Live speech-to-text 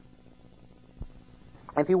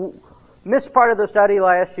If you missed part of the study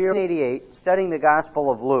last year, 88, studying the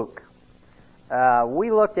Gospel of Luke,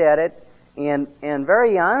 we looked at it, and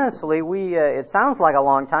very honestly, it sounds like a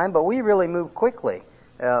long time, but we really moved quickly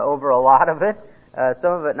over a lot of it,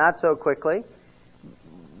 some of it not so quickly.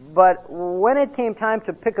 But when it came time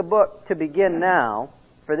to pick a book to begin now,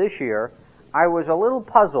 for this year, I was a little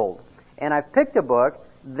puzzled. And I picked a book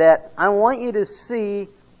that I want you to see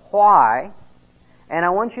why, and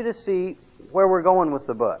I want you to see where we're going with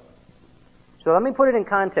the book. So let me put it in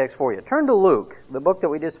context for you. Turn to Luke, the book that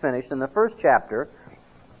we just finished, in the first chapter,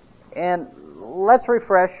 and let's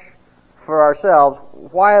refresh for ourselves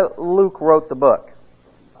why Luke wrote the book.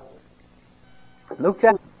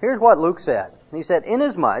 Here's what Luke said. He said,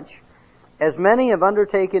 "Inasmuch as many have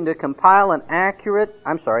undertaken to compile an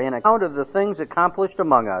account of the things accomplished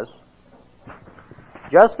among us,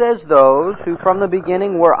 just as those who from the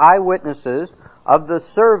beginning were eyewitnesses of the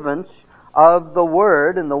servants of the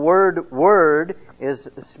Word," and the word is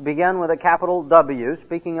begun with a capital W,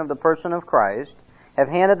 speaking of the person of Christ, "have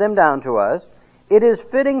handed them down to us, it is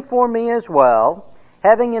fitting for me as well,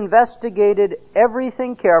 having investigated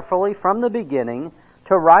everything carefully from the beginning,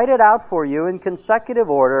 to write it out for you in consecutive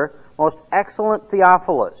order, most excellent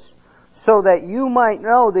Theophilus, so that you might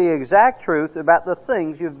know the exact truth about the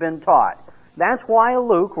things you've been taught." That's why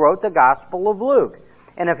Luke wrote the Gospel of Luke.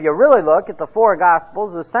 And if you really look at the four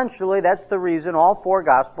Gospels, essentially that's the reason all four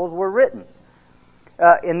Gospels were written.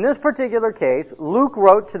 In this particular case, Luke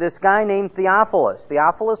wrote to this guy named Theophilus.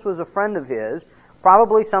 Theophilus was a friend of his,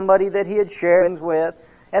 probably somebody that he had shared things with,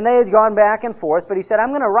 and they had gone back and forth, but he said, "I'm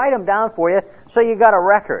going to write them down for you so you got a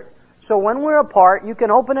record. So when we're apart, you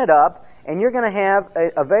can open it up, and you're going to have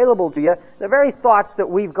available to you the very thoughts that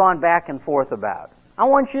we've gone back and forth about." I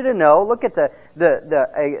want you to know, look at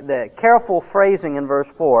the careful phrasing in verse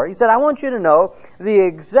 4. He said, "I want you to know the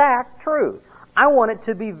exact truth. I want it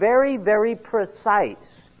to be very, very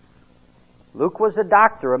precise." Luke was a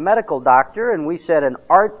doctor, a medical doctor, and we said an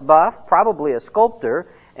art buff, probably a sculptor,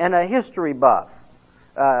 and a history buff.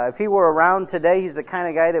 If he were around today, he's the kind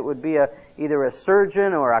of guy that would be either a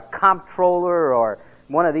surgeon or a comptroller or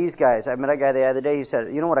one of these guys. I met a guy the other day, he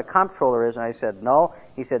said, "You know what a comptroller is?" And I said, "No."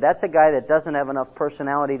 He said, "That's a guy that doesn't have enough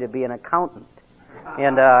personality to be an accountant."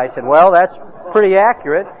 And I said, "Well, that's pretty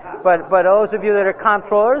accurate, but those of you that are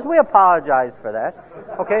comptrollers, we apologize for that."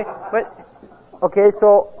 Okay,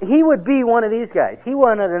 so he would be one of these guys. He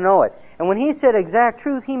wanted to know it. And when he said exact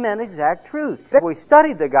truth, he meant exact truth. If we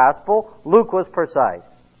studied the gospel, Luke was precise.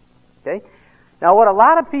 Okay? Now, what a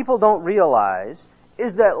lot of people don't realize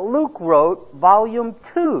is that Luke wrote volume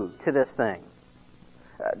 2 to this thing.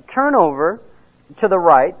 Turn over to the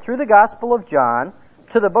right, through the Gospel of John,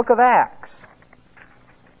 to the book of Acts.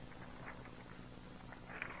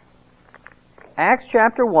 Acts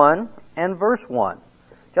chapter 1 and verse 1.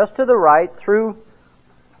 Just to the right, through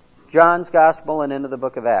John's Gospel and into the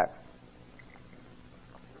book of Acts.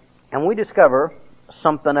 And we discover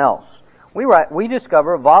something else. We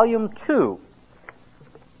discover volume 2.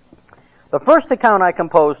 The first account I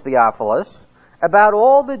composed, Theophilus, about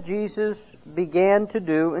all that Jesus began to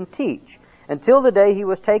do and teach, until the day he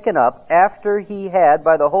was taken up, after he had,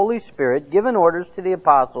 by the Holy Spirit, given orders to the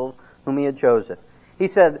apostles whom he had chosen. He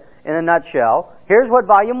said, in a nutshell, here's what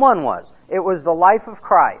volume 1 was. It was the life of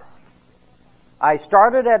Christ. I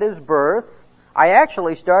started at his birth. I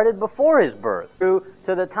actually started before his birth, through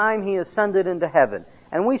to the time he ascended into heaven.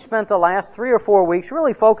 And we spent the last 3 or 4 weeks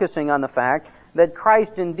really focusing on the fact that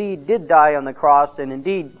Christ indeed did die on the cross and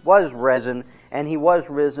indeed was risen, and he was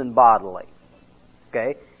risen bodily.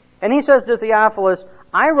 Okay? And he says to Theophilus,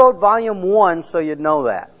 I wrote volume 1 so you'd know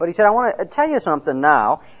that. But he said, I want to tell you something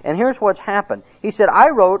now, and here's what's happened. He said,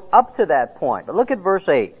 I wrote up to that point. But look at verse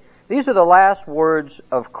 8. These are the last words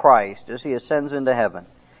of Christ as he ascends into heaven.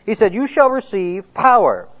 He said, you shall receive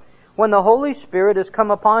power when the Holy Spirit has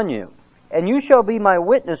come upon you, and you shall be my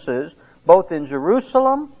witnesses both in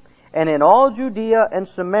Jerusalem and in all Judea and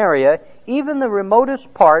Samaria, even the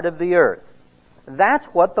remotest part of the earth. That's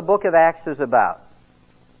what the book of Acts is about.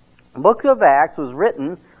 The book of Acts was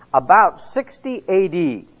written about 60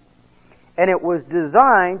 A.D., and it was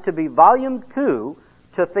designed to be volume 2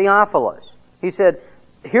 to Theophilus. He said,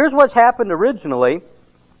 here's what's happened originally,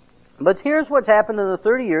 but here's what's happened in the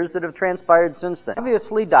 30 years that have transpired since then.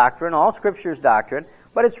 Obviously doctrine, all Scripture is doctrine,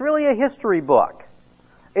 but it's really a history book.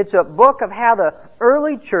 It's a book of how the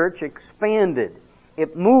early church expanded.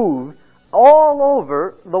 It moved all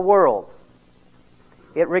over the world.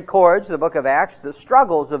 It records, the book of Acts, the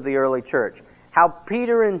struggles of the early church. How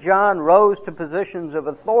Peter and John rose to positions of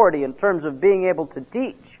authority in terms of being able to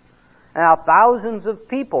teach. Now, thousands of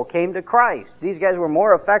people came to Christ. These guys were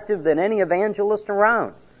more effective than any evangelist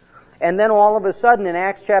around. And then all of a sudden, in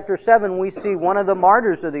Acts chapter 7, we see one of the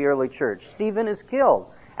martyrs of the early church. Stephen is killed.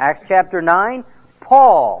 Acts chapter 9,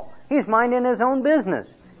 Paul. He's minding his own business.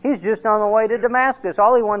 He's just on the way to Damascus.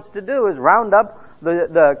 All he wants to do is round up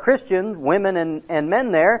the Christians, women and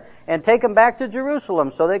men there, and take them back to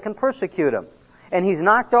Jerusalem so they can persecute them. And he's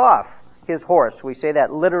knocked off his horse. We say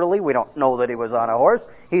that literally. We don't know that he was on a horse.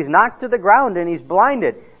 He's knocked to the ground and he's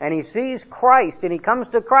blinded. And he sees Christ and he comes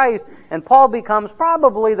to Christ, and Paul becomes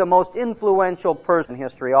probably the most influential person in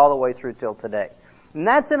history all the way through till today. And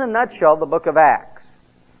that's in a nutshell the book of Acts.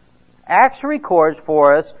 Acts records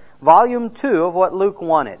for us volume 2 of what Luke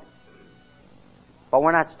wanted. But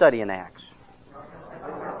we're not studying Acts.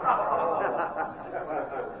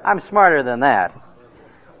 I'm smarter than that.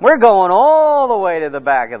 We're going all the way to the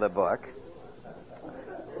back of the book.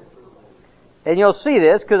 And you'll see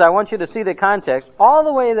this because I want you to see the context. All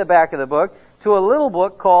the way to the back of the book to a little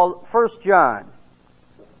book called 1 John.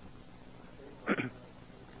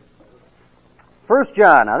 1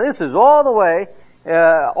 John. Now this is all the way,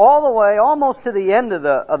 almost to the end of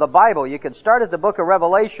the Bible. You could start at the book of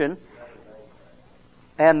Revelation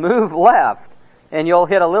and move left. And you'll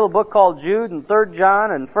hit a little book called Jude and 3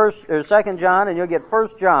 John and 2 John, and you'll get 1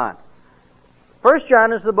 John. 1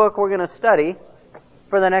 John is the book we're going to study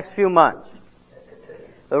for the next few months.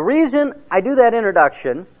 The reason I do that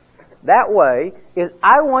introduction that way is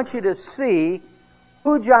I want you to see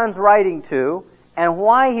who John's writing to and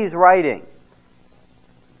why he's writing.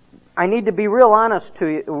 I need to be real honest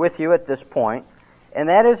with you at this point. And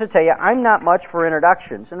that is to tell you, I'm not much for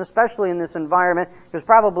introductions, and especially in this environment, because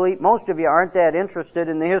probably most of you aren't that interested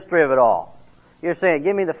in the history of it all. You're saying,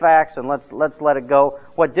 give me the facts and let's let it go.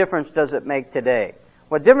 What difference does it make today?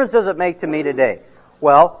 What difference does it make to me today?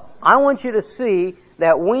 Well, I want you to see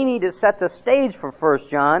that we need to set the stage for 1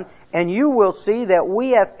 John, and you will see that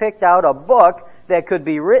we have picked out a book that could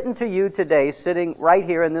be written to you today, sitting right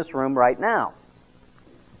here in this room right now.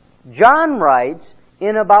 John writes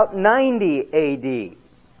in about 90 A.D.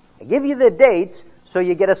 I give you the dates so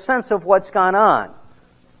you get a sense of what's gone on.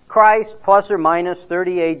 Christ, plus or minus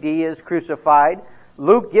 30 A.D., is crucified.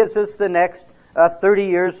 Luke gives us the next 30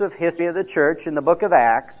 years of history of the church in the book of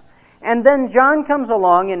Acts. And then John comes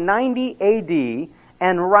along in 90 A.D.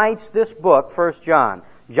 and writes this book, 1 John.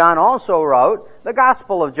 John also wrote the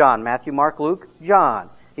Gospel of John, Matthew, Mark, Luke, John.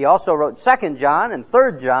 He also wrote 2 John and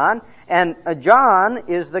 3 John. And John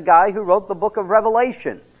is the guy who wrote the book of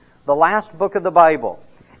Revelation, the last book of the Bible.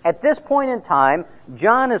 At this point in time,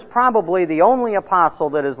 John is probably the only apostle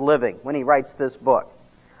that is living when he writes this book.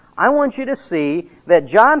 I want you to see that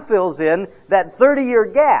John fills in that 30-year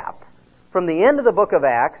gap from the end of the book of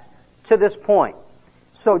Acts to this point.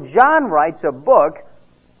 So John writes a book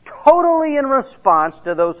totally in response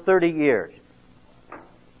to those 30 years.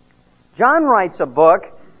 John writes a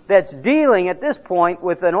book that's dealing at this point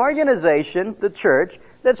with an organization, the church,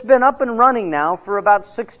 that's been up and running now for about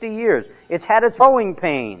 60 years. It's had its growing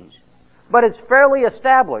pains, but it's fairly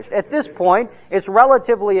established. At this point, it's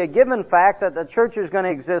relatively a given fact that the church is going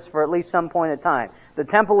to exist for at least some point in time. The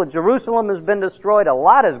Temple of Jerusalem has been destroyed. A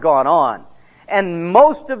lot has gone on. And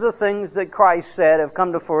most of the things that Christ said have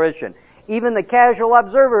come to fruition. Even the casual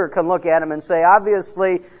observer can look at him and say,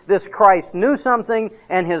 obviously, this Christ knew something,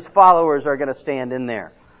 and his followers are going to stand in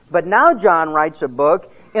there. But now John writes a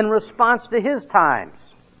book in response to his times.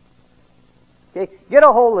 Okay? Get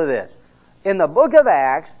a hold of this. In the book of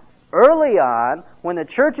Acts, early on, when the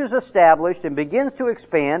church is established and begins to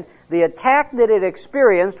expand, the attack that it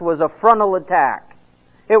experienced was a frontal attack.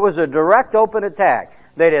 It was a direct, open attack.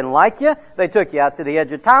 They didn't like you. They took you out to the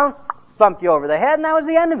edge of town, thumped you over the head, and that was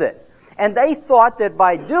the end of it. And they thought that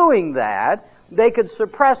by doing that, they could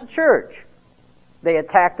suppress the church. They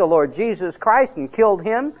attacked the Lord Jesus Christ and killed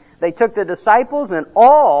him. They took the disciples, and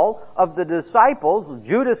all of the disciples,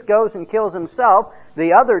 Judas goes and kills himself.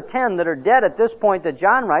 The other 10 that are dead at this point that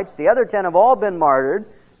John writes, the other 10 have all been martyred,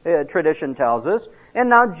 tradition tells us.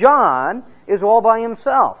 And now John is all by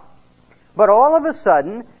himself. But all of a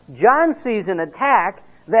sudden, John sees an attack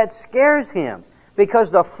that scares him,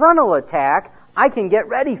 because the frontal attack I can get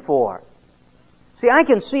ready for. See, I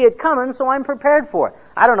can see it coming, so I'm prepared for it.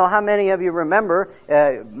 I don't know how many of you remember,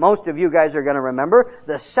 most of you guys are going to remember,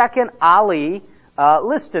 the second Ali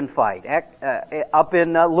Liston fight up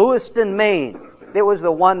in Lewiston, Maine. It was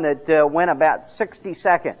the one that went about 60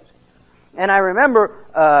 seconds. And I remember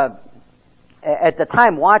at the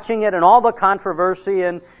time watching it and all the controversy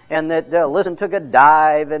and that Liston took a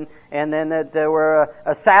dive and then that there were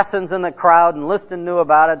assassins in the crowd and Liston knew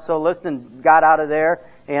about it, so Liston got out of there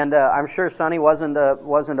And I'm sure Sonny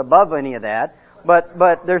wasn't above any of that.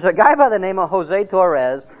 But there's a guy by the name of Jose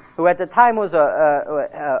Torres, who at the time was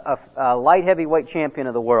a light heavyweight champion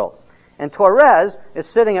of the world. And Torres is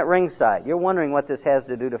sitting at ringside. You're wondering what this has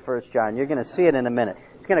to do to 1 John. You're going to see it in a minute.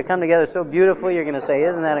 It's going to come together so beautifully, you're going to say,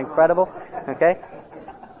 isn't that incredible? Okay?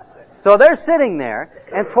 So they're sitting there,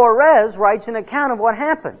 and Torres writes an account of what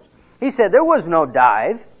happened. He said, there was no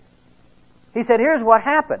dive. He said, here's what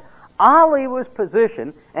happened. Ali was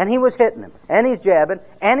positioned, and he was hitting him, and he's jabbing,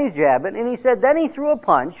 and he said, then he threw a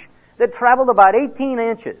punch that traveled about 18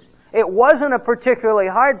 inches. It wasn't a particularly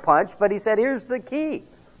hard punch, but he said, here's the key.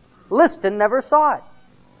 Liston never saw it.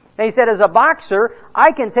 And he said, as a boxer,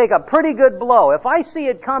 I can take a pretty good blow. If I see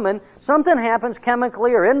it coming, something happens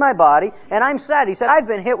chemically or in my body, and I'm sad. He said, I've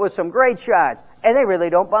been hit with some great shots, and they really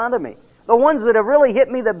don't bother me. The ones that have really hit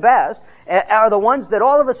me the best are the ones that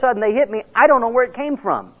all of a sudden they hit me, I don't know where it came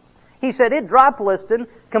from. He said it dropped Liston,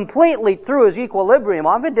 completely threw his equilibrium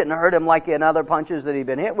off. It didn't hurt him like in other punches that he'd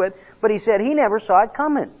been hit with, but he said he never saw it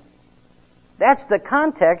coming. That's the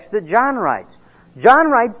context that John writes. John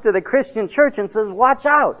writes to the Christian church and says, watch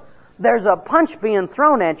out. There's a punch being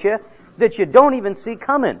thrown at you that you don't even see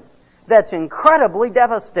coming. That's incredibly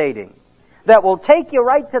devastating. That will take you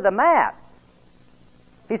right to the mat.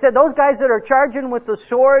 He said, those guys that are charging with the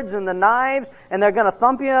swords and the knives and they're going to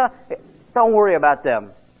thump you, don't worry about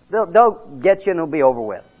them. They'll get you and it'll be over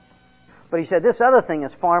with. But he said, this other thing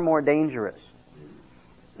is far more dangerous.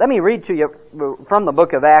 Let me read to you from the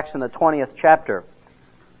book of Acts in the 20th chapter.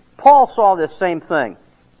 Paul saw this same thing.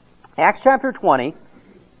 Acts chapter 20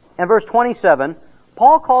 and verse 27,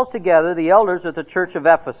 Paul calls together the elders at the church of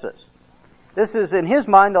Ephesus. This is, in his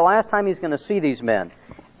mind, the last time he's going to see these men.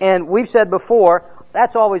 And we've said before,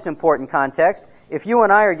 that's always important context. If you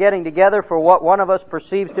and I are getting together for what one of us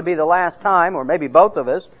perceives to be the last time, or maybe both of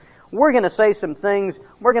us, we're going to say some things,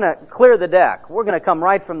 we're going to clear the deck. We're going to come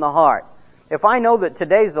right from the heart. If I know that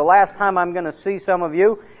today's the last time I'm going to see some of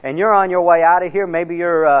you, and you're on your way out of here, maybe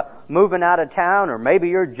you're moving out of town, or maybe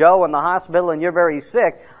you're Joe in the hospital and you're very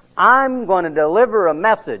sick, I'm going to deliver a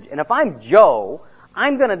message. And if I'm Joe,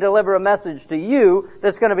 I'm going to deliver a message to you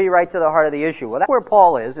that's going to be right to the heart of the issue. Well, that's where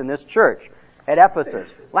Paul is in this church at Ephesus.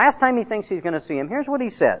 Last time he thinks he's going to see him, here's what he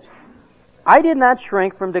says. I did not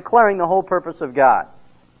shrink from declaring the whole purpose of God.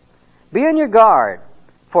 Be on your guard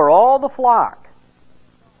for all the flock,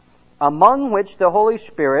 among which the Holy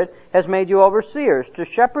Spirit has made you overseers, to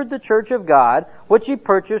shepherd the church of God, which he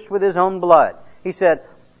purchased with his own blood. He said,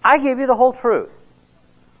 I gave you the whole truth.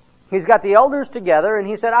 He's got the elders together, and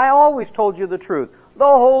he said, I always told you the truth. The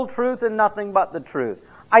whole truth and nothing but the truth.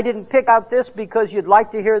 I didn't pick out this because you'd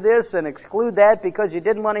like to hear this and exclude that because you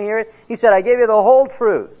didn't want to hear it. He said, I gave you the whole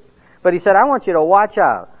truth. But he said, I want you to watch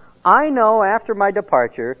out. I know after my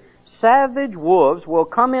departure, savage wolves will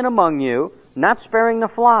come in among you, not sparing the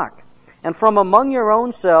flock. And from among your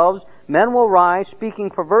own selves, men will rise, speaking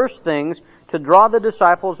perverse things, to draw the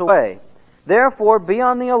disciples away. Therefore, be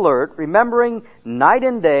on the alert, remembering night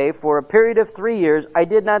and day, for a period of 3 years, I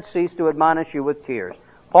did not cease to admonish you with tears.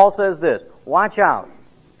 Paul says this, watch out.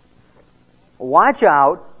 Watch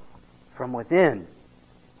out from within.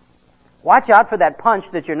 Watch out for that punch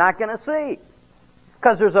that you're not going to see.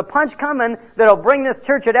 Because there's a punch coming that'll bring this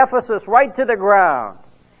church at Ephesus right to the ground.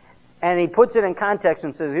 And he puts it in context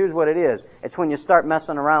and says, here's what it is. It's when you start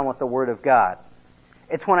messing around with the Word of God.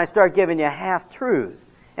 It's when I start giving you half-truth.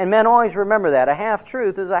 And men always remember that. A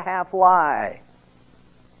half-truth is a half-lie.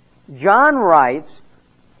 John writes,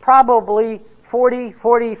 probably 40,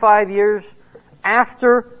 45 years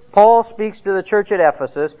after Paul speaks to the church at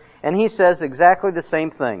Ephesus, and he says exactly the same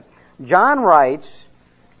thing. John writes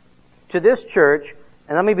to this church,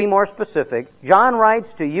 and let me be more specific. John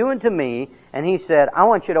writes to you and to me, and he said, I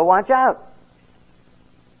want you to watch out.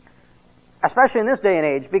 Especially in this day and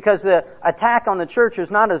age, because the attack on the church is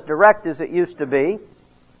not as direct as it used to be.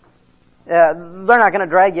 They're not going to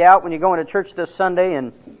drag you out when you go into church this Sunday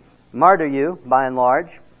and martyr you, by and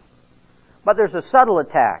large. But there's a subtle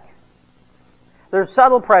attack. There's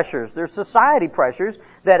subtle pressures. There's society pressures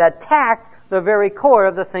that attack the very core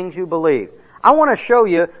of the things you believe. I want to show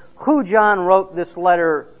you who John wrote this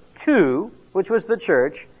letter to, which was the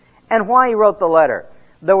church, and why he wrote the letter.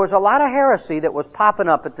 There was a lot of heresy that was popping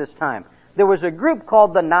up at this time. There was a group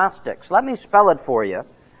called the Gnostics. Let me spell it for you,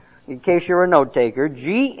 in case you're a note taker.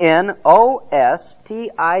 Gnostic.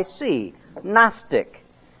 Gnostic.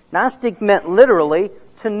 Gnostic meant literally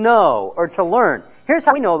to know or to learn. Here's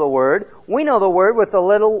how we know the word. We know the word with the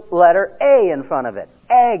little letter A in front of it.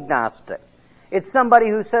 Agnostic. It's somebody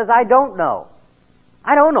who says, I don't know.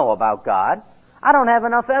 I don't know about God. I don't have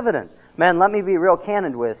enough evidence. Man, let me be real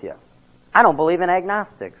candid with you. I don't believe in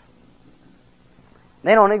agnostics.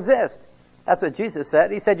 They don't exist. That's what Jesus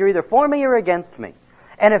said. He said, you're either for me or against me.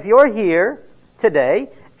 And if you're here today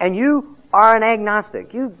and you are an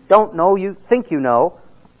agnostic, you don't know, you think you know,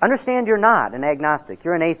 understand you're not an agnostic.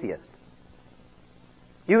 You're an atheist.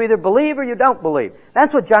 You either believe or you don't believe.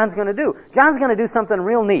 That's what John's going to do. John's going to do something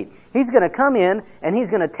real neat. He's going to come in and he's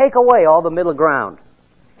going to take away all the middle ground.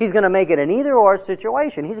 He's going to make it an either-or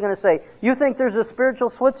situation. He's going to say, you think there's a spiritual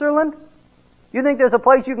Switzerland? You think there's a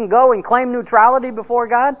place you can go and claim neutrality before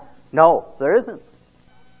God? No, there isn't.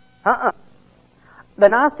 The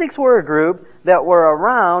Gnostics were a group that were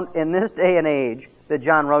around in this day and age that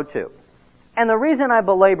John wrote to. And the reason I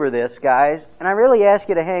belabor this, guys, and I really ask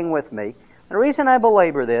you to hang with me, the reason I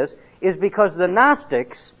belabor this is because the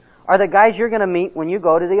Gnostics are the guys you're going to meet when you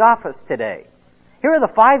go to the office today. Here are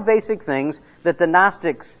the 5 basic things that the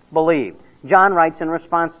Gnostics believed. John writes in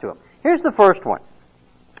response to them. Here's the first one.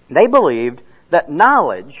 They believed that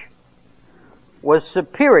knowledge was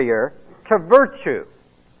superior to virtue.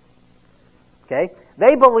 Okay?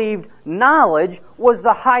 They believed knowledge was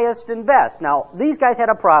the highest and best. Now, these guys had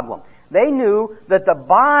a problem. They knew that the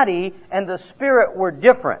body and the spirit were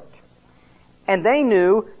different. And they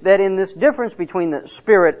knew that in this difference between the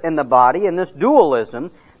spirit and the body, in this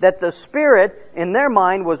dualism, that the spirit, in their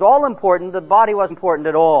mind, was all important, the body wasn't important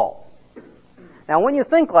at all. Now, when you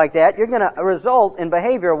think like that, you're going to result in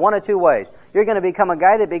behavior one of 2 ways. You're going to become a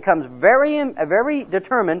guy that becomes very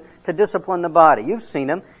determined to discipline the body. You've seen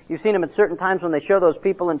them. You've seen them at certain times when they show those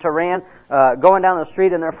people in Tehran going down the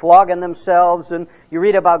street and they're flogging themselves. And you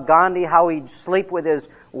read about Gandhi, how he'd sleep with his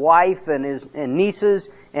wife and his nieces,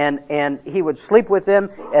 and he would sleep with them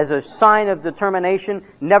as a sign of determination,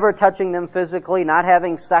 never touching them physically, not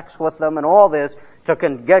having sex with them, and all this to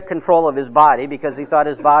get control of his body because he thought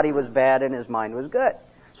his body was bad and his mind was good.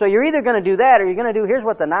 So you're either going to do that or you're going to do, here's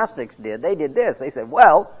what the Gnostics did. They did this. They said,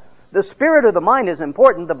 well, the spirit or the mind is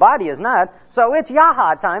important, the body is not, so it's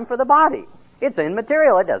yaha time for the body. It's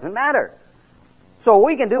immaterial, it doesn't matter. So what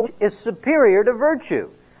we can do is superior to virtue.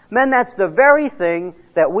 Men, that's the very thing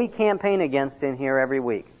that we campaign against in here every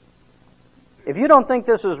week. If you don't think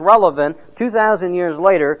this is relevant 2,000 years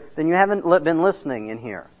later, then you haven't been listening in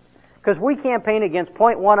here. Because we campaign against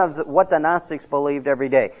point one of what the Gnostics believed every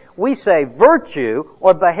day. We say virtue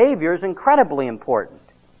or behavior is incredibly important.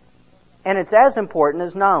 And it's as important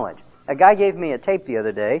as knowledge. A guy gave me a tape the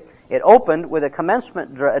other day. It opened with a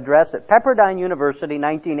commencement address at Pepperdine University,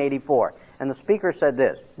 1984. And the speaker said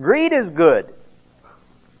this, greed is good.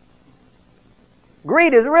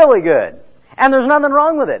 Greed is really good. And there's nothing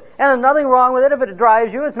wrong with it. And there's nothing wrong with it if it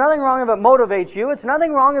drives you. It's nothing wrong if it motivates you. It's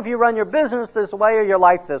nothing wrong if you run your business this way or your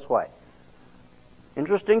life this way.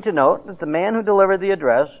 Interesting to note that the man who delivered the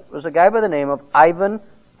address was a guy by the name of Ivan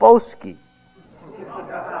Boesky.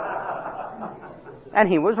 And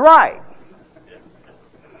he was right.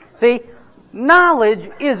 See,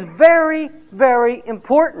 knowledge is very, very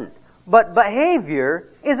important. But behavior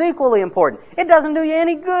is equally important. It doesn't do you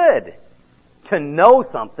any good to know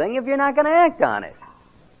something if you're not going to act on it.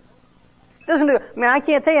 I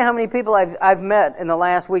can't tell you how many people I've met in the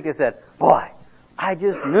last week that said, boy, I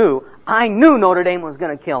knew Notre Dame was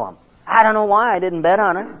going to kill them. I don't know why I didn't bet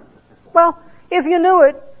on it. Well, if you knew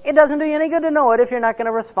it, it doesn't do you any good to know it if you're not going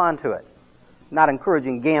to respond to it. Not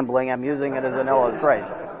encouraging gambling, I'm using it as an illustration.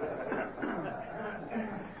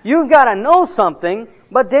 You've got to know something,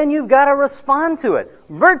 but then you've got to respond to it.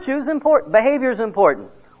 Virtue's important, behavior's important.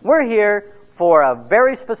 We're here for a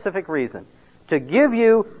very specific reason. To give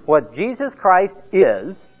you what Jesus Christ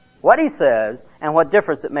is, what He says, and what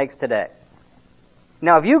difference it makes today.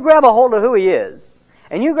 Now, if you grab a hold of who He is,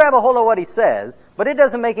 and you grab a hold of what He says, but it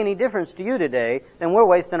doesn't make any difference to you today, then we're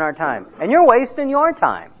wasting our time. And you're wasting your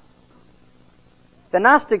time. The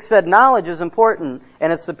Gnostics said knowledge is important,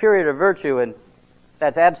 and it's superior to virtue, and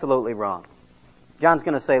that's absolutely wrong. John's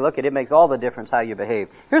going to say, look, it makes all the difference how you behave.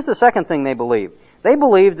 Here's the second thing they believed. They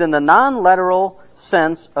believed in the non-literal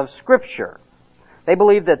sense of Scripture. They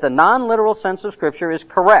believed that the non-literal sense of Scripture is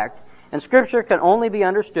correct, and Scripture can only be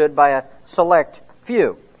understood by a select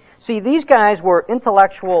few. See, these guys were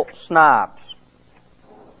intellectual snobs.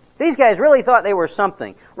 These guys really thought they were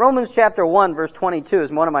something. Romans chapter 1, verse 22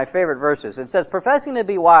 is one of my favorite verses. It says, professing to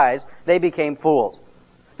be wise, they became fools.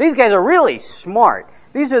 These guys are really smart.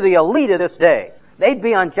 These are the elite of this day. They'd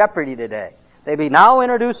be on Jeopardy today. They'd be now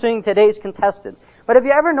introducing today's contestants. But have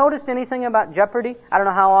you ever noticed anything about Jeopardy? I don't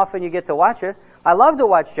know how often you get to watch it. I love to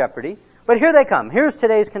watch Jeopardy. But here they come. Here's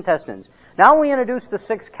today's contestants. Now we introduce the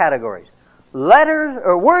 6 categories. Letters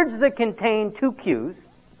or words that contain 2 Q's.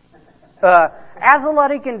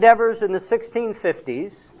 Athletic endeavors in the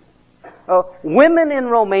 1650s. Women in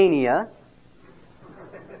Romania.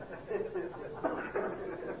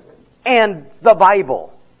 and the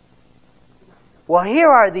Bible. Well, here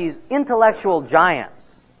are these intellectual giants,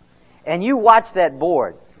 and you watch that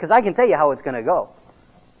board, because I can tell you how it's going to go.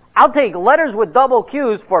 I'll take letters with double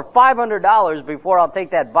Q's for $500 before I'll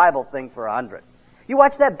take that Bible thing for $100. You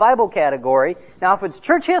watch that Bible category. Now, if it's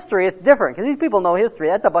church history, it's different, because these people know history.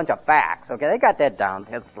 That's a bunch of facts, okay? They got that down,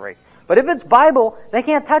 history. But if it's Bible, they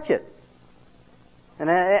can't touch it.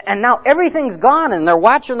 And now everything's gone, and they're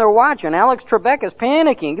watching their watch, and Alex Trebek is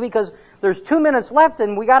panicking because there's 2 minutes left,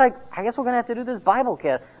 and I guess we're gonna have to do this Bible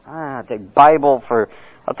cast. I'll take Bible for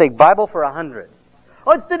 $100.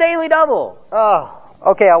 Oh, it's the Daily Double. Oh,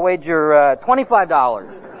 okay, I'll wager $25.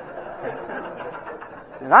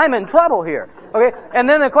 And I'm in trouble here. Okay, and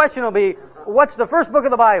then the question will be, what's the first book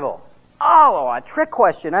of the Bible? Oh, a trick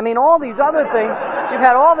question. I mean, all these other things, you've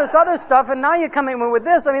had all this other stuff, and now you come in with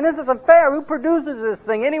this. I mean, this isn't fair. Who produces this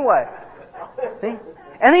thing anyway? See?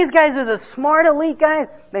 And these guys are the smart elite guys.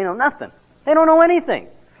 They know nothing. They don't know anything.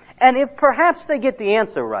 And if perhaps they get the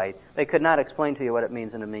answer right, they could not explain to you what it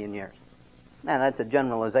means in a million years. Now, that's a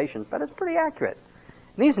generalization, but it's pretty accurate.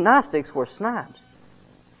 These Gnostics were snobs.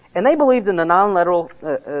 And they believed in the non-literal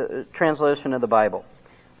translation of the Bible.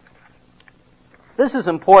 This is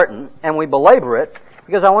important, and we belabor it,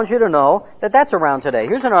 because I want you to know that that's around today.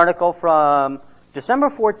 Here's an article from December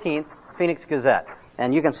 14th, Phoenix Gazette.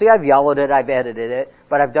 And you can see I've yellowed it, I've edited it,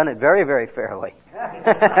 but I've done it very, very fairly.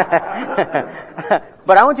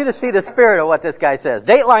 But I want you to see the spirit of what this guy says.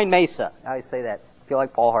 Dateline Mesa. I say that. I feel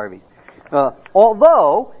like Paul Harvey.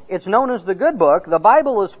 Although it's known as the good book, the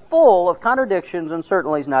Bible is full of contradictions and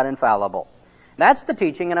certainly is not infallible. That's the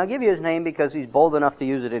teaching, and I'll give you his name because he's bold enough to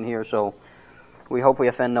use it in here, so we hope we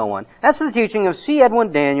offend no one. That's the teaching of C.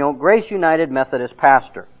 Edwin Daniel, Grace United Methodist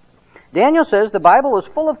pastor. Daniel says the Bible is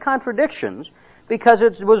full of contradictions because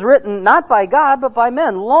it was written not by God, but by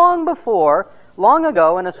men long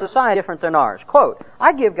ago in a society different than ours. Quote,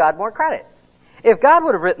 I give God more credit. If God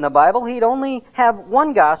would have written the Bible, He'd only have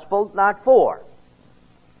one gospel, not four.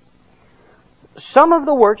 Some of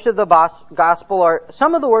the works of the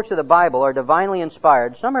Bible are divinely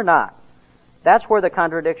inspired, some are not. That's where the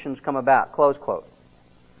contradictions come about. Close quote.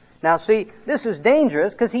 Now see, this is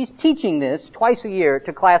dangerous because he's teaching this twice a year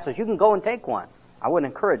to classes. You can go and take one. I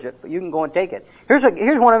wouldn't encourage it, but you can go and take it. Here's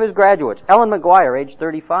one of his graduates, Ellen McGuire, age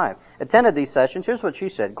 35. Attended these sessions. Here's what she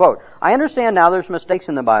said. Quote, I understand now there's mistakes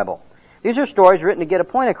in the Bible. These are stories written to get a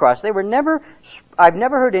point across. I've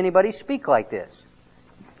never heard anybody speak like this.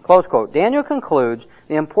 Close quote. Daniel concludes,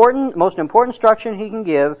 the most important instruction he can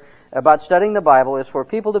give about studying the Bible is for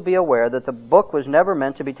people to be aware that the book was never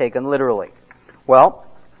meant to be taken literally. Well,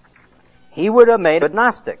 he would have made a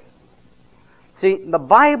Gnostic. See, the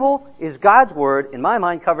Bible is God's Word, in my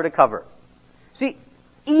mind, cover to cover. See,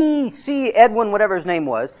 E.C. Edwin, whatever his name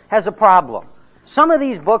was, has a problem. Some of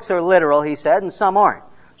these books are literal, he said, and some aren't.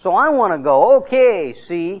 So I want to go, okay,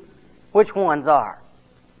 see, which ones are?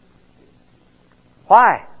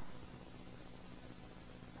 Why?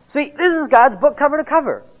 See, this is God's book cover to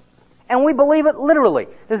cover. And we believe it literally.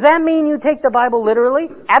 Does that mean you take the Bible literally?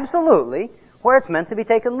 Absolutely, where it's meant to be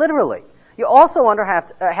taken literally. You also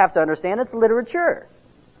have to understand it's literature.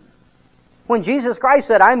 When Jesus Christ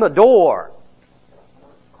said, I'm a door,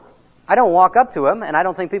 I don't walk up to Him, and I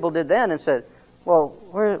don't think people did then, and said, well,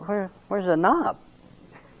 where's the knob?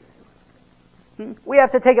 We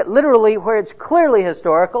have to take it literally where it's clearly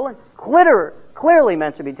historical and clearly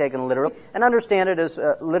meant to be taken literally, and understand it as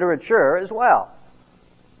literature as well.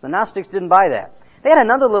 The Gnostics didn't buy that. They had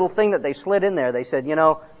another little thing that they slid in there. They said,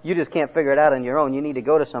 you just can't figure it out on your own. You need to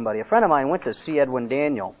go to somebody. A friend of mine went to C. Edwin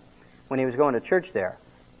Daniel when he was going to church there,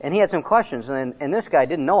 and he had some questions, and this guy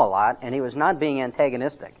didn't know a lot, and he was not being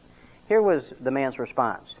antagonistic. Here was the man's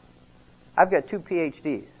response. I've got 2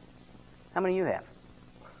 PhDs. How many do you have?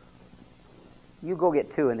 You go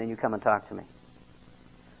get 2 and then you come and talk to me.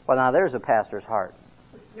 Well, now there's a pastor's heart.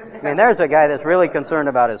 I mean, there's a guy that's really concerned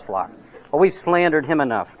about his flock. Well, we've slandered him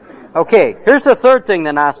enough. Okay, here's the third thing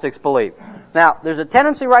the Gnostics believe. Now, there's a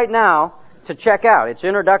tendency right now to check out. It's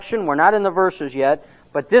introduction. We're not in the verses yet,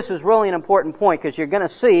 but this is really an important point because you're going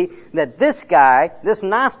to see that this guy, this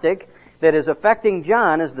Gnostic that is affecting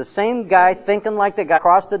John, is the same guy thinking like the guy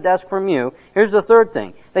across the desk from you. Here's the third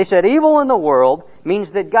thing. They said evil in the world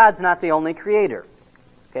means that God's not the only creator.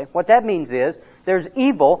 Okay? What that means is there's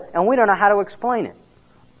evil and we don't know how to explain it.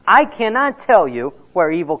 I cannot tell you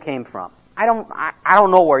where evil came from. I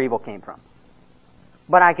don't know where evil came from.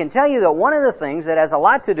 But I can tell you that one of the things that has a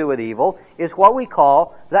lot to do with evil is what we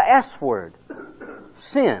call the S word.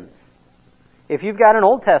 Sin. If you've got an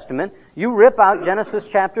Old Testament, you rip out Genesis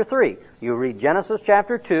chapter 3. You read Genesis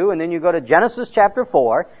chapter 2, and then you go to Genesis chapter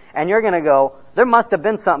 4, And you're going to go, there must have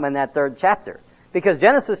been something in that third chapter. Because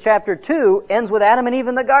Genesis chapter 2 ends with Adam and Eve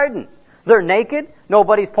in the garden. They're naked.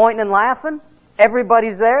 Nobody's pointing and laughing.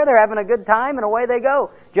 Everybody's there. They're having a good time, and away they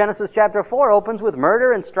go. Genesis chapter 4 opens with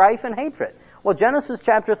murder and strife and hatred. Well, Genesis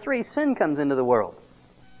chapter 3, sin comes into the world.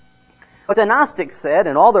 What the Gnostics said,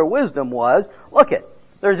 and all their wisdom was, look it,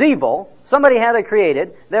 there's evil. Somebody had it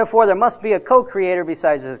created. Therefore, there must be a co-creator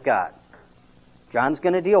besides this God. John's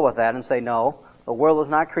going to deal with that and say, no, the world was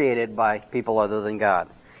not created by people other than God.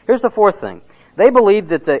 Here's the fourth thing. They believed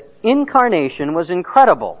that the incarnation was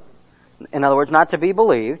incredible. In other words, not to be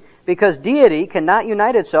believed, because deity cannot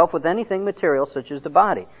unite itself with anything material such as the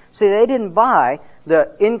body. See, they didn't buy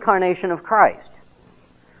the incarnation of Christ.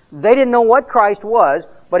 They didn't know what Christ was,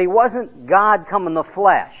 but He wasn't God come in the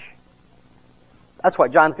flesh. That's why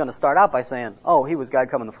John's going to start out by saying, oh, He was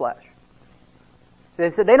God come in the flesh.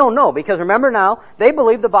 They said they don't know, because remember now, they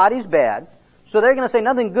believe the body's bad, so they're going to say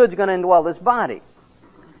nothing good's going to indwell this body.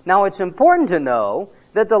 Now, it's important to know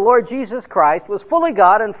that the Lord Jesus Christ was fully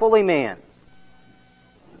God and fully man.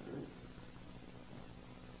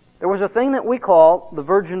 There was a thing that we call the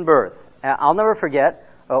virgin birth. I'll never forget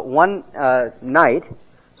one night,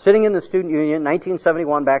 sitting in the student union,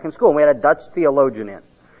 1971, back in school, and we had a Dutch theologian in.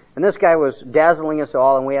 And this guy was dazzling us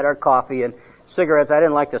all, and we had our coffee and cigarettes. I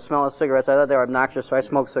didn't like the smell of cigarettes. I thought they were obnoxious, so I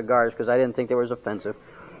smoked cigars because I didn't think they were offensive.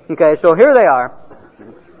 Okay, so here they are.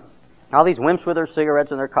 All these wimps with their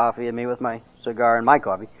cigarettes and their coffee, and me with my cigar and my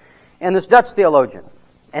coffee. And this Dutch theologian,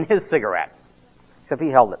 and his cigarette. Except he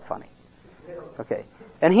held it funny. Okay.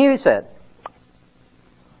 And he said,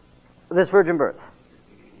 this virgin birth.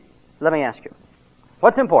 Let me ask you,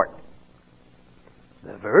 what's important?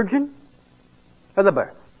 The virgin or the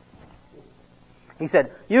birth? He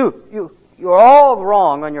said, you're all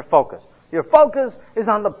wrong on your focus. Your focus is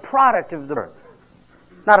on the product of the birth,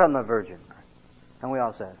 not on the virgin. And we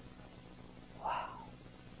all said,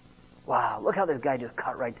 wow, look how this guy just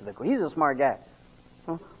cut right to the core. He's a smart guy.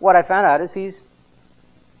 What I found out is he's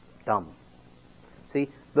dumb. See,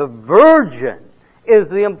 the virgin is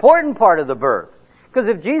the important part of the birth. Because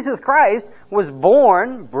if Jesus Christ was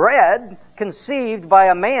born, bred, conceived by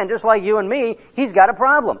a man just like you and me, He's got a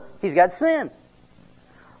problem. He's got sin.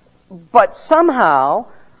 But somehow,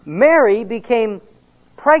 Mary became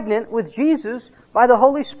pregnant with Jesus by the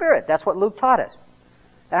Holy Spirit. That's what Luke taught us.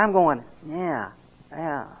 And I'm going, yeah.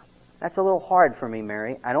 That's a little hard for me,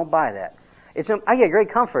 Mary. I don't buy that. I get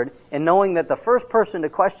great comfort in knowing that the first person to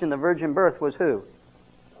question the virgin birth was who?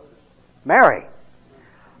 Mary.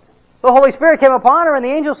 The Holy Spirit came upon her, and the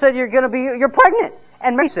angel said, you're pregnant.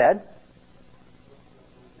 And Mary said,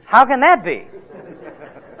 how can that be?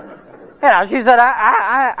 She said,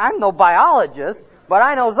 I'm no biologist, but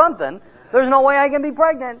I know something. There's no way I can be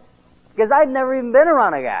pregnant. Because I'd never even been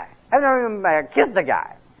around a guy. I've never even kissed a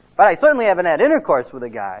guy. But I certainly haven't had intercourse with a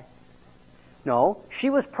guy. No,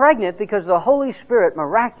 she was pregnant because the Holy Spirit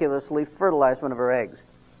miraculously fertilized one of her eggs.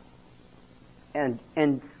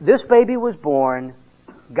 And this baby was born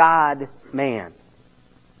God-man.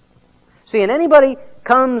 See, and anybody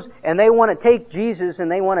comes and they want to take Jesus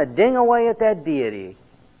and they want to ding away at that deity.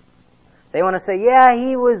 They want to say, yeah,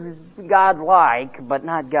 He was God-like, but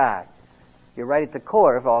not God. You're right at the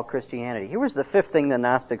core of all Christianity. Here was the fifth thing the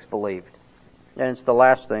Gnostics believed. And it's the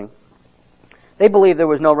last thing. They believed there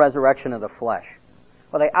was no resurrection of the flesh.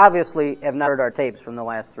 Well, they obviously have not heard our tapes from the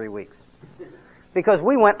last 3 weeks. Because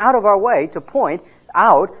we went out of our way to point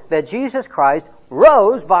out that Jesus Christ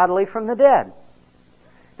rose bodily from the dead.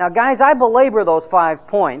 Now, guys, I belabor those 5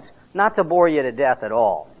 points not to bore you to death at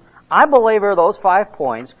all. I belabor those 5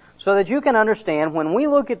 points so that you can understand when we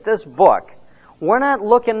look at this book, we're not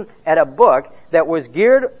looking at a book that was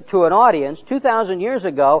geared to an audience 2,000 years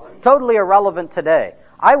ago, totally irrelevant today.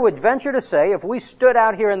 I would venture to say if we stood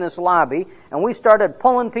out here in this lobby and we started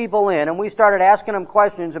pulling people in and we started asking them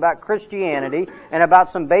questions about Christianity and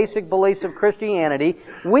about some basic beliefs of Christianity,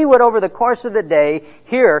 we would over the course of the day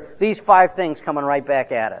hear these 5 things coming right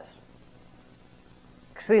back at us.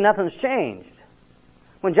 See, nothing's changed.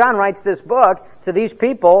 When John writes this book to these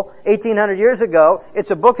people 1,800 years ago,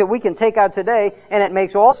 it's a book that we can take out today and it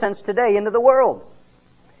makes all sense today into the world.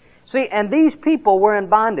 See, and these people were in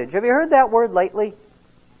bondage. Have you heard that word lately?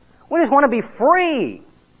 We just want to be free.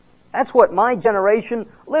 That's what my generation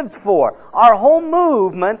lived for. Our whole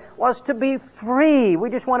movement was to be free. We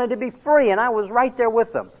just wanted to be free, and I was right there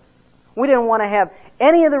with them. We didn't want to have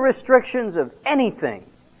any of the restrictions of anything.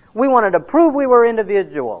 We wanted to prove we were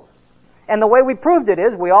individuals. And the way we proved it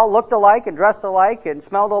is we all looked alike and dressed alike and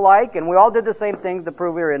smelled alike, and we all did the same things to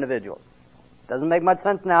prove we were individuals. Doesn't make much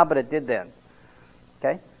sense now, but it did then.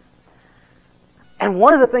 Okay? And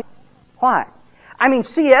one of the things... Why? I mean,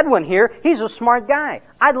 C. Edwin here, he's a smart guy.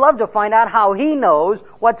 I'd love to find out how he knows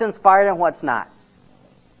what's inspired and what's not.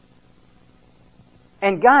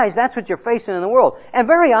 And guys, that's what you're facing in the world. And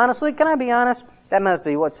very honestly, can I be honest? That must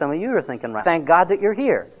be what some of you are thinking right now. Thank God that you're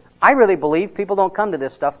here. I really believe people don't come to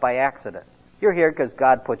this stuff by accident. You're here because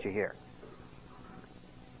God put you here.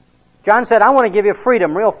 John said, I want to give you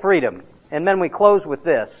freedom, real freedom. And then we close with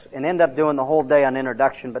this and end up doing the whole day on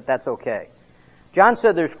introduction, but that's okay. John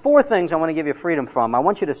said there's 4 things I want to give you freedom from. I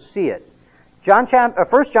want you to see it. 1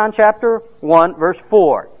 John chapter 1, verse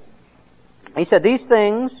 4. He said, these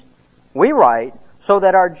things we write so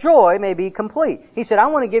that our joy may be complete. He said, I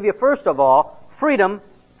want to give you, first of all, freedom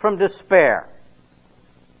from despair.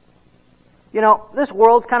 You know, this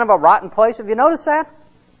world's kind of a rotten place. Have you noticed that?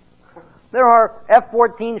 There are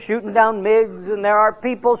F-14 shooting down MiGs, and there are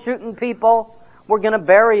people shooting people. We're going to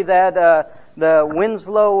bury that the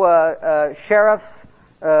Winslow sheriff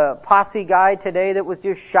posse guy today that was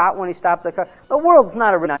just shot when he stopped the car. The world's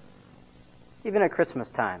not a even at Christmas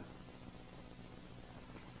time.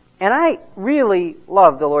 And I really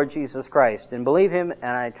love the Lord Jesus Christ and believe Him,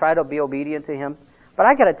 and I try to be obedient to Him. But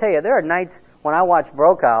I got to tell you, there are nights when I watch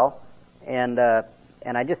Brokaw, and I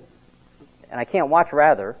can't watch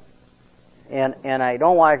Rather, and I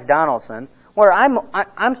don't watch Donaldson, where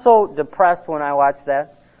I'm so depressed when I watch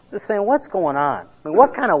that. Just saying, what's going on? I mean,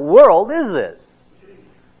 what kind of world is this?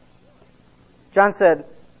 John said,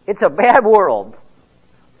 it's a bad world,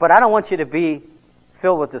 but I don't want you to be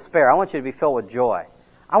filled with despair. I want you to be filled with joy.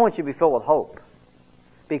 I want you to be filled with hope,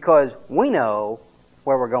 because we know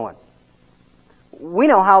where we're going. We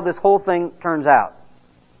know how this whole thing turns out.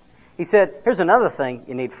 He said, here's another thing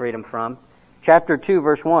you need freedom from. Chapter 2,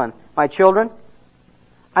 verse 1. My children,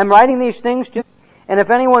 I'm writing these things to you, and if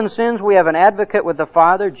anyone sins, we have an advocate with the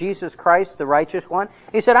Father, Jesus Christ, the righteous one.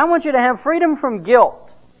 He said, I want you to have freedom from guilt.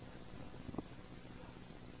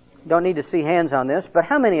 Don't need to see hands on this, but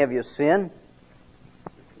how many of you sin?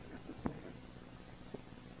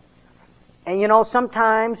 And you know,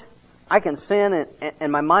 sometimes I can sin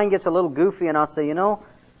and my mind gets a little goofy, and I'll say, you know,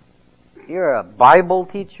 you're a Bible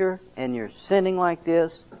teacher and you're sinning like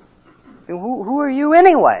this. Who are you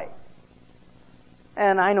anyway?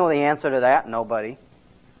 And I know the answer to that, nobody.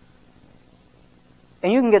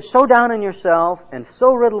 And you can get so down on yourself and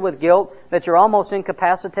so riddled with guilt that you're almost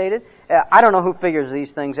incapacitated. I don't know who figures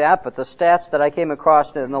these things out, but the stats that I came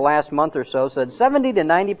across in the last month or so said 70 to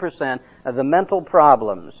 90% of the mental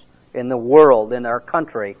problems in the world, in our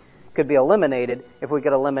country, could be eliminated if we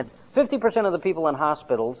could eliminate 50% of the people in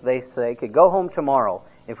hospitals, they say, could go home tomorrow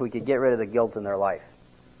if we could get rid of the guilt in their life.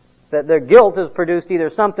 That their guilt has produced either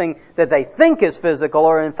something that they think is physical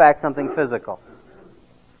or in fact something physical.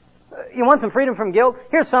 You want some freedom from guilt?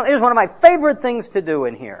 Here's one of my favorite things to do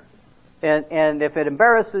in here. And if it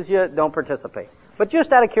embarrasses you, don't participate. But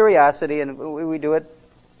just out of curiosity, and we do it,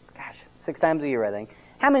 6 times a year, I think.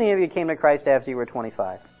 How many of you came to Christ after you were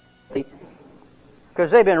 25?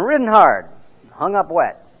 Because they've been ridden hard, hung up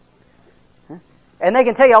wet. And they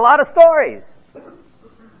can tell you a lot of stories.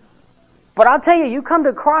 But I'll tell you, you come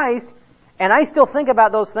to Christ, and I still think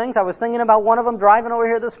about those things. I was thinking about one of them driving over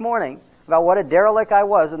here this morning, about what a derelict I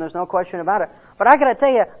was, and there's no question about it. But I gotta tell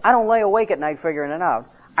you, I don't lay awake at night figuring it out.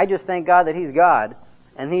 I just thank God that He's God,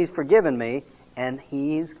 and He's forgiven me, and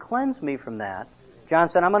He's cleansed me from that. John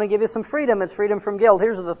said, I'm going to give you some freedom. It's freedom from guilt.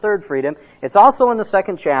 Here's the third freedom. It's also in the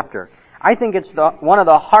 2nd chapter. I think it's one of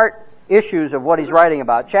the heart issues of what he's writing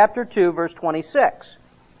about. Chapter 2, verse 26.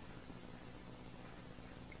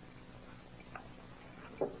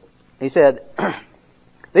 He said,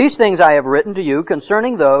 these things I have written to you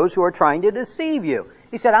concerning those who are trying to deceive you.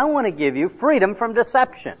 He said, I want to give you freedom from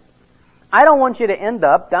deception. I don't want you to end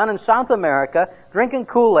up down in South America drinking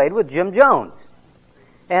Kool-Aid with Jim Jones.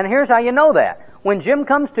 And here's how you know that. When Jim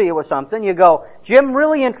comes to you with something, you go, Jim,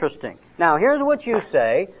 really interesting. Now, here's what you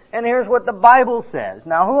say, and here's what the Bible says.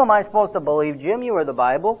 Now, who am I supposed to believe, Jim, you or the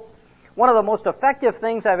Bible? One of the most effective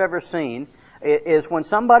things I've ever seen is when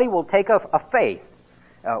somebody will take a faith.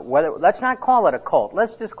 Let's not call it a cult.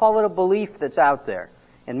 Let's just call it a belief that's out there.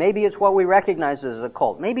 And maybe it's what we recognize as a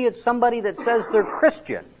cult. Maybe it's somebody that says they're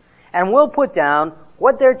Christian. And we'll put down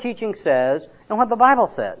what their teaching says and what the Bible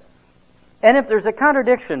says. And if there's a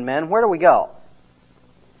contradiction, men, where do we go?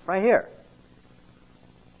 Right here.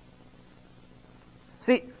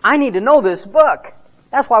 See, I need to know this book.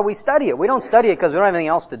 That's why we study it. We don't study it because we don't have anything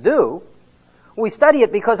else to do. We study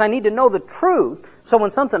it because I need to know the truth, so when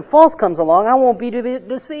something false comes along, I won't be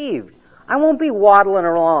deceived. I won't be waddling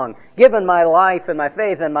along, giving my life and my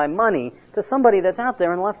faith and my money to somebody that's out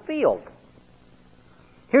there in left field.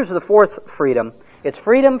 Here's the fourth freedom. It's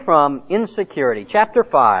freedom from insecurity. Chapter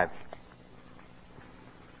 5.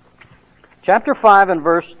 Chapter 5 and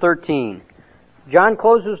verse 13. John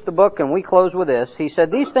closes the book, and we close with this. He said,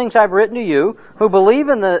 "These things I've written to you, who believe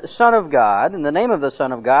in the Son of God, in the name of the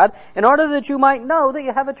Son of God, in order that you might know that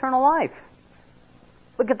you have eternal life."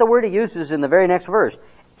 Look at the word he uses in the very next verse.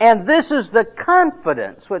 "And this is the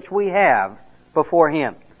confidence which we have before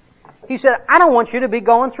Him." He said, I don't want you to be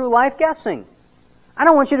going through life guessing. I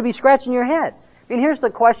don't want you to be scratching your head. I mean, here's the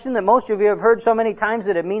question that most of you have heard so many times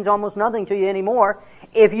that it means almost nothing to you anymore.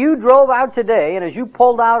 If you drove out today, and as you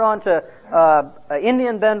pulled out onto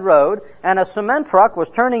Indian Bend Road, and a cement truck was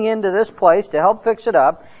turning into this place to help fix it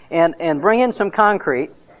up and bring in some concrete,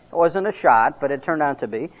 it wasn't a shot, but it turned out to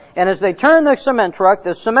be, and as they turn the cement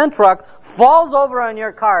truck falls over on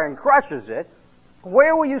your car and crushes it,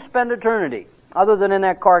 where will you spend eternity? Other than in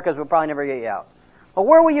that car, because we'll probably never get you out. But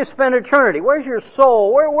where will you spend eternity? Where's your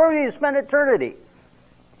soul? Where will you spend eternity?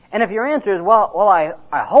 And if your answer is, well,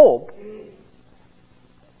 I hope,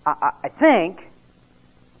 I think,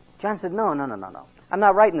 John said, no. I'm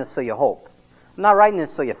not writing this so you hope. I'm not writing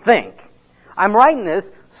this so you think. I'm writing this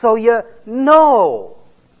so you know.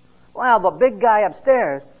 Well, the big guy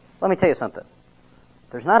upstairs, let me tell you something.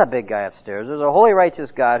 There's not a big guy upstairs. There's a holy,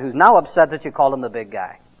 righteous God who's now upset that you called him the big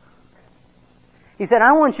guy. He said,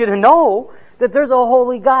 I want you to know that there's a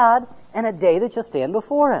holy God and a day that you'll stand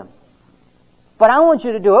before Him. But I want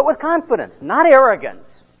you to do it with confidence, not arrogance,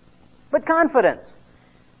 but confidence.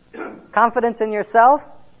 Confidence in yourself?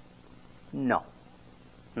 No.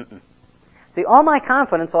 See, all my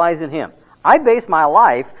confidence lies in Him. I base my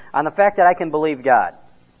life on the fact that I can believe God.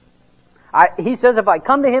 He says if I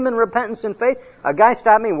come to Him in repentance and faith, a guy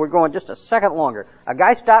stopped me, we're going just a second longer. A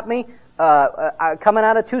guy stopped me coming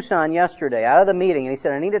out of Tucson yesterday, out of the meeting, and he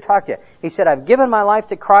said, I need to talk to you. He said, I've given my life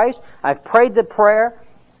to Christ, I've prayed the prayer,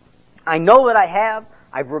 I know that I have,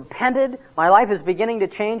 I've repented, my life is beginning to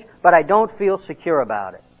change, but I don't feel secure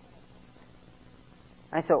about it.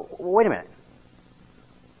 I said, wait a minute.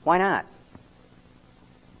 Why not?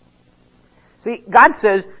 See, God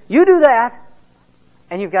says, you do that,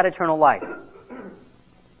 and you've got eternal life.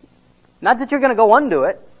 Not that you're going to go undo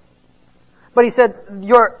it, but He said,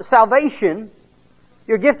 your salvation,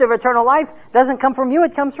 your gift of eternal life, doesn't come from you,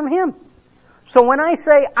 it comes from Him. So when I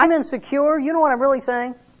say, I'm insecure, you know what I'm really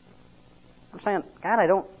saying? I'm saying, God, I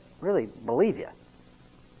don't really believe you.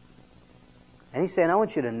 And He's saying, I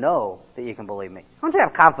want you to know that you can believe me. I want you to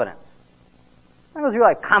have confidence. I want you to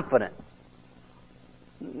have confidence.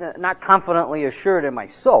 Not confidently assured in my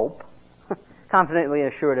soap, confidently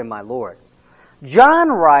assured in my Lord. John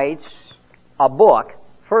writes a book,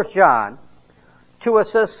 1 John, to a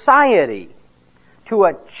society, to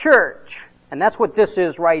a church, and that's what this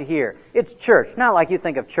is right here. It's church, not like you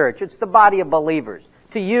think of church. It's the body of believers,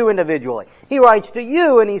 to you individually. He writes to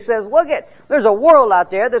you and he says, look there's a world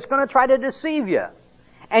out there that's going to try to deceive you.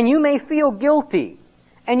 And you may feel guilty,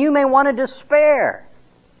 and you may want to despair.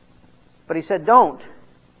 But he said, don't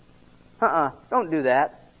do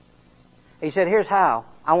that. He said, here's how.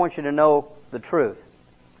 I want you to know the truth.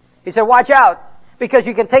 He said, watch out, because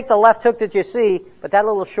you can take the left hook that you see, but that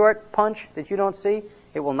little short punch that you don't see,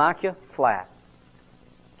 it will knock you flat.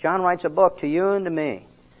 John writes a book to you and to me.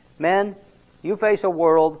 Men, you face a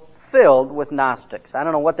world filled with Gnostics. I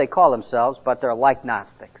don't know what they call themselves, but they're like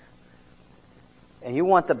Gnostics. And you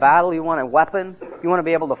want the battle, you want a weapon, you want to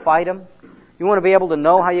be able to fight them, you want to be able to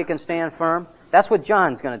know how you can stand firm. That's what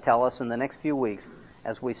John's going to tell us in the next few weeks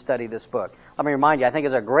as we study this book. Let me remind you, I think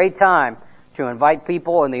it's a great time to invite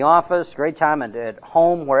people in the office, great time at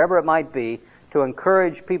home, wherever it might be, to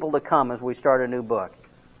encourage people to come as we start a new book.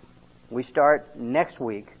 We start next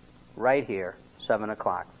week, right here, 7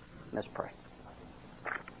 o'clock. Let's pray.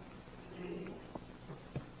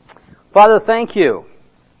 Father, thank you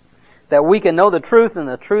that we can know the truth and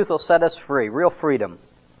the truth will set us free, real freedom.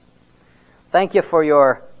 Thank you for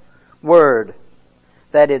your word,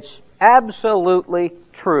 that it's absolutely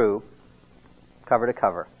true, cover to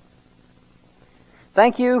cover.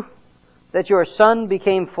 Thank you that your Son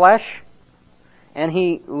became flesh and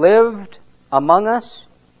He lived among us.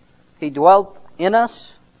 He dwelt in us.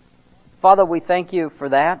 Father, we thank you for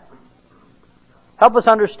that. Help us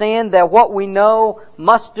understand that what we know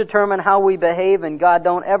must determine how we behave, and God,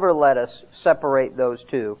 don't ever let us separate those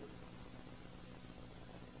two.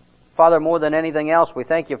 Father, more than anything else, we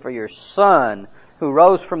thank you for your Son who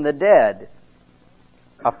rose from the dead.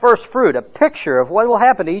 A first fruit, a picture of what will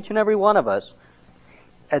happen to each and every one of us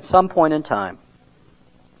at some point in time.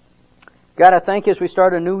 God, I thank you as we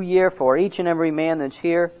start a new year for each and every man that's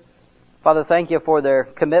here. Father, thank you for their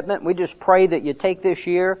commitment. We just pray that you take this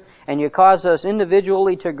year and you cause us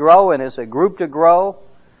individually to grow and as a group to grow.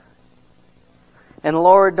 And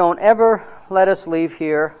Lord, don't ever let us leave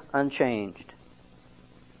here unchanged.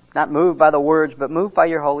 Not moved by the words, but moved by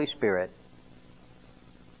your Holy Spirit.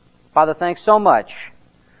 Father, thanks so much.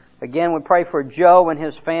 Again, we pray for Joe and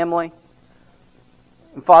his family.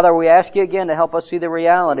 And Father, we ask you again to help us see the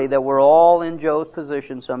reality that we're all in Joe's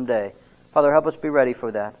position someday. Father, help us be ready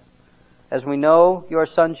for that. As we know your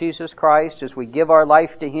Son, Jesus Christ, as we give our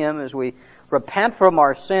life to Him, as we repent from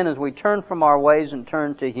our sin, as we turn from our ways and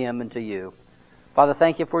turn to Him and to you. Father,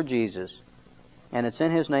 thank you for Jesus. And it's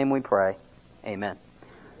in His name we pray. Amen.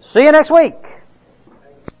 See you next week.